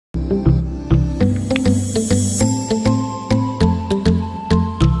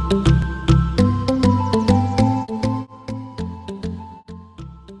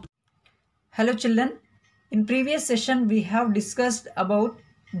Hello children, in previous session we have discussed about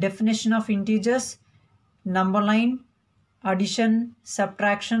definition of integers, number line, addition,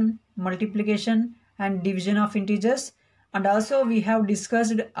 subtraction, multiplication and division of integers, and also we have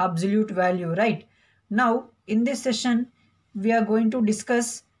discussed absolute value, right? Now in this session we are going to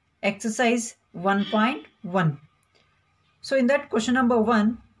discuss exercise 1.1. So in that question number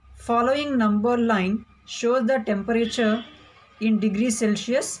 1, following number line shows the temperature in degrees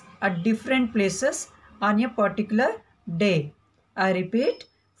Celsius at different places on a particular day. I repeat,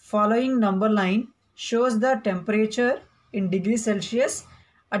 following number line shows the temperature in degrees Celsius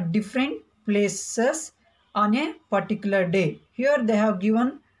at different places on a particular day. Here they have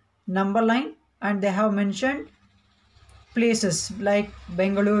given number line and they have mentioned places like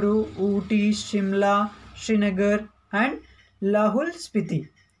Bengaluru, Ooty, Shimla, Srinagar and Lahul Spiti.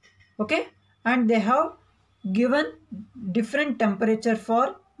 Okay, and they have given different temperature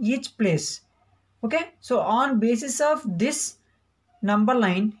for each place. Okay, so on basis of this number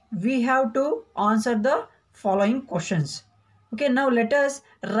line we have to answer the following questions. Okay, now let us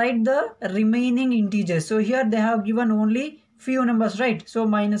write the remaining integers. So here they have given only few numbers, right? So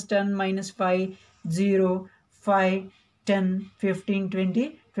minus 10, minus 5, 0, 5, 10, 15,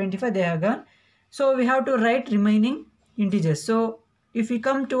 20, 25 they have given. So we have to write remaining integers. So if we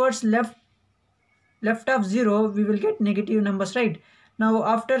come towards left of 0, we will get negative numbers, right? Now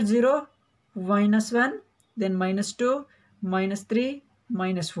after 0, minus 1, then minus 2, minus 3,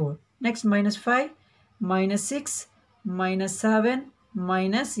 minus 4. Next minus 5, minus 6, minus 7,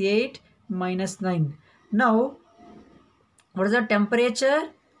 minus 8, minus 9. Now what is the temperature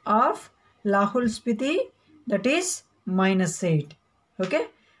of Lahul Spiti? That is minus 8. Okay,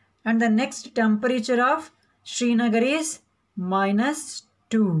 and the next temperature of Srinagar is minus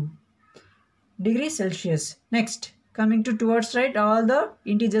 2 degrees Celsius. Next, coming to towards right, all the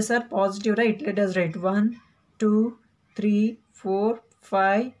integers are positive, right? Let us write 1, 2, 3, 4,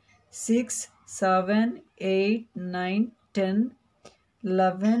 5, 6, 7, 8, 9, 10,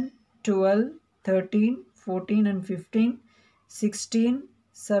 11, 12, 13, 14 and 15, 16,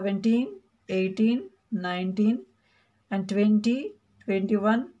 17, 18, 19 and 20,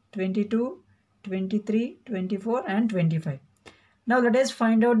 21, 22, 23, 24 and 25. Now let us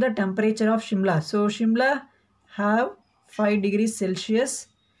find out the temperature of Shimla. So Shimla have 5 degrees Celsius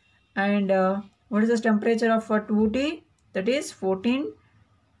and what is the temperature of Ooty? That is 14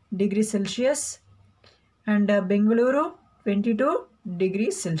 degrees Celsius and Bengaluru 22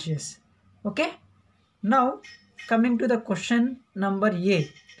 degrees Celsius. Okay. Now coming to the question number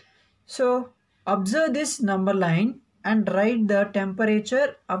A. So observe this number line and write the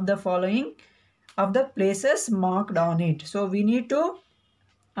temperature of the following of the places marked on it. So we need to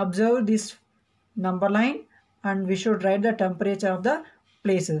observe this number line and we should write the temperature of the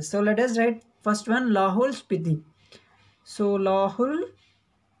places. So let us write first one, Lahul Spiti. So Lahul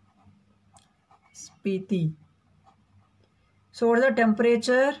Spiti. So what is the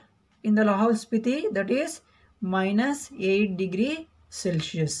temperature in the Lahul Spiti? That is minus 8 degree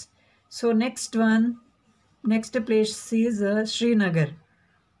Celsius. So next one, next place is Srinagar.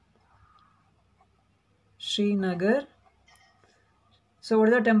 Srinagar. So what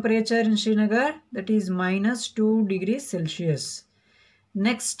is the temperature in Srinagar? That is minus 2 degrees Celsius.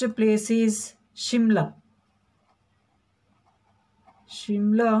 Next place is Shimla.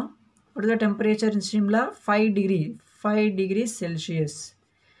 Shimla. What is the temperature in Shimla? 5 degrees Celsius.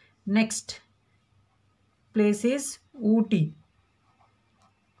 Next place is Ooty.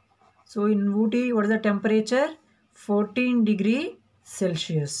 So in Ooty, what is the temperature? 14 degree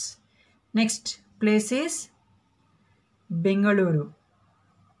Celsius. Next place is Bengaluru.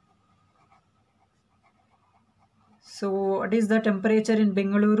 So what is the temperature in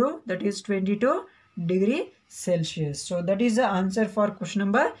Bengaluru? That is 22 degree Celsius. So that is the answer for question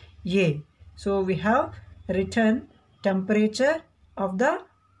number A. So we have written temperature of the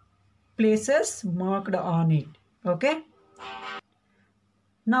places marked on it. Okay.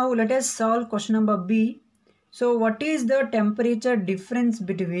 Now let us solve question number B. So what is the temperature difference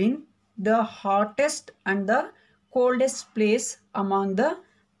between the hottest and the coldest place among the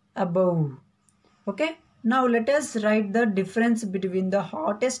above? Okay. Now let us write the difference between the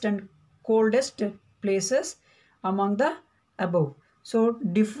hottest and coldest places among the above. So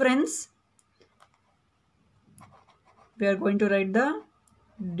difference, we are going to write the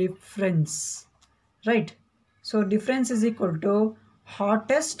difference, right? So difference is equal to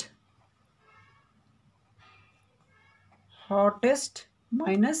hottest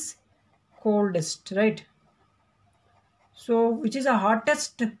minus coldest, right? So which is the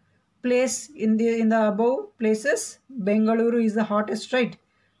hottest place in the above places? Bengaluru is the hottest, right?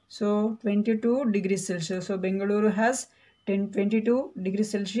 So 22 degrees Celsius. So Bengaluru has 22 degrees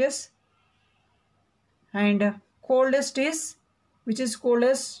Celsius. And coldest is, which is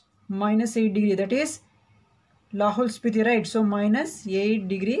coldest? -8 degree. That is Lahul Spiti, right? So -8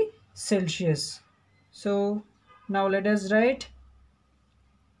 degree Celsius. So now let us write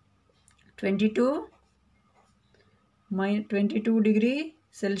 22 22 degree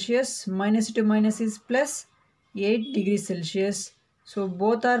Celsius, minus to minus is plus 8 degrees Celsius. So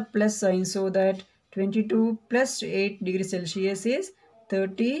both are plus signs, so that 22 plus 8 degrees Celsius is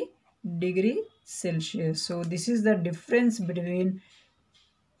 30 degree Celsius. So this is the difference between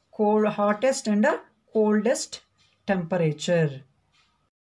hottest and the coldest temperature.